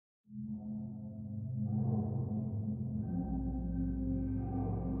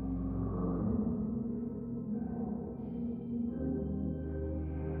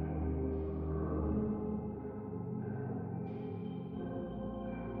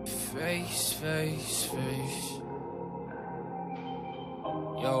face.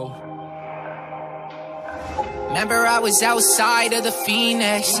 Yo. Remember I was outside of the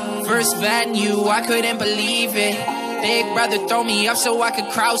Phoenix, first venue, I couldn't believe it. Big brother throw me up so I could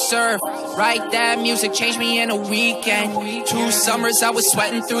crowd surf. Write that music changed me in a weekend. 2 summers I was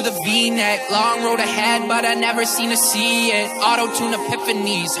sweating through the V-neck. Long road ahead but I never seen to see it. Autotune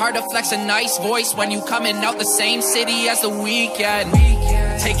Epiphanys, hard to flex a nice voice when you coming out the same city as the weekend.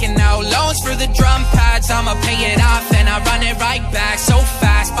 Taking out loans for the drum pads, I'ma pay it off and I run it right back so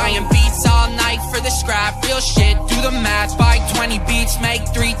fast. Buying beats all night for the scrap, real shit, do the math. Buy 20 beats, make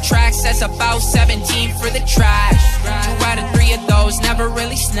 3 tracks, that's about 17 for the trash. 2 out of 3 of those never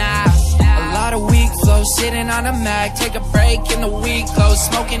really snap. A lot of weak flows, sitting on a Mac. Take a break in the week clothes,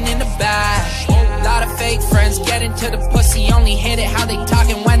 smoking in the back. A lot of fake friends get into the pussy, only hit it how they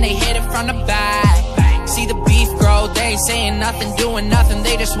talking when they hit it from the back. See the beef grow, they ain't saying nothing, doing nothing.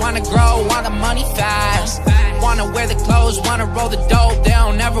 They just wanna grow, want the money fast. Wanna wear the clothes, wanna roll the dope. They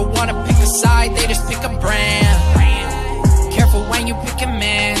don't ever wanna pick a side, they just pick a brand. Careful when you pick a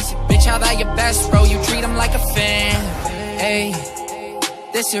mans. Bitch, how that your best, bro, you treat them like a fan. Hey,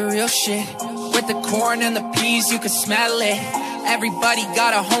 this is real shit. With the corn and the peas, you can smell it. Everybody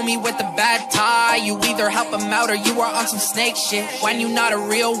got a homie with a bad tie. You either help them out or you are on some snake shit. When you not a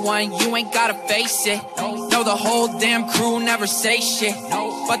real one, you ain't gotta face it. No, the whole damn crew never say shit,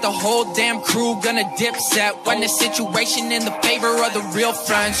 but the whole damn crew gonna dip set when the situation in the favor of the real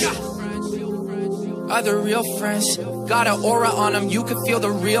friends. Other real friends got an aura on them, you can feel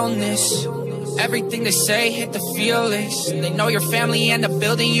the realness. Everything they say hit the feelings. They know your family and the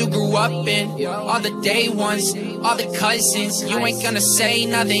building you grew up in. All the day ones, all the cousins. You ain't gonna say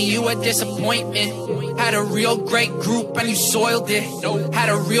nothing, you a disappointment. Had a real great group and you soiled it. Had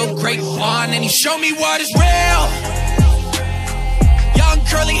a real great bond and you showed me what is real. Young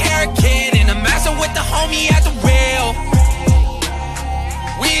curly hair kid in a master with the homie at the wheel.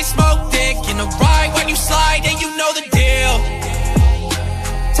 We smoke dick in the ride when you slide and you know the deal.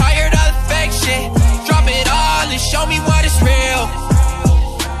 Tired of the fake shit, drop it all and show me what is real.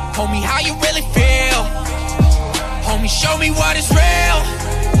 Homie, how you really feel? Homie, show me what is real.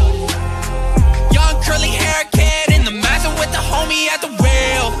 Young curly hair kid in the master with the homie at the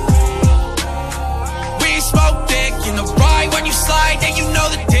wheel. We smoke dick in the ride when you slide, then you know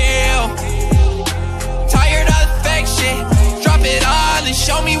the deal. Tired of the fake shit, drop it all and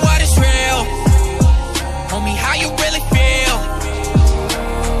show me what is real. Homie, how you really feel?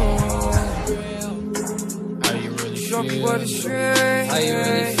 Show me what is real. How you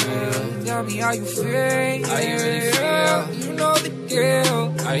really feel? Tell me how you feel. How you really feel? You know the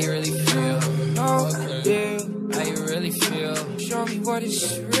deal. How you really feel? Know the deal. How you really feel? Show me what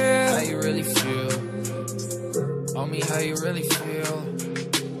is real. How you really feel? Homie, how you really feel?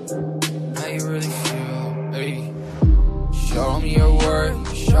 How you really feel? Hey. Show me your work,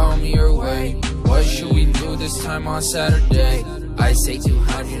 show me your way. What should we do this time on Saturday? I say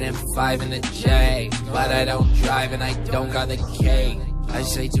 205 in the J, but I don't drive and I don't got the K. I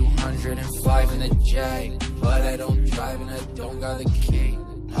say 205 in the J, but I don't drive and I don't got the K.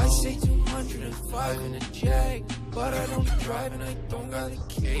 I say 205 in the J, but I don't drive and I don't got the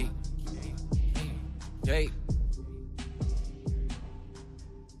K. J.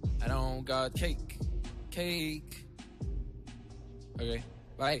 I don't got cake. Okay,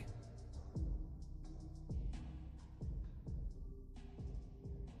 bye.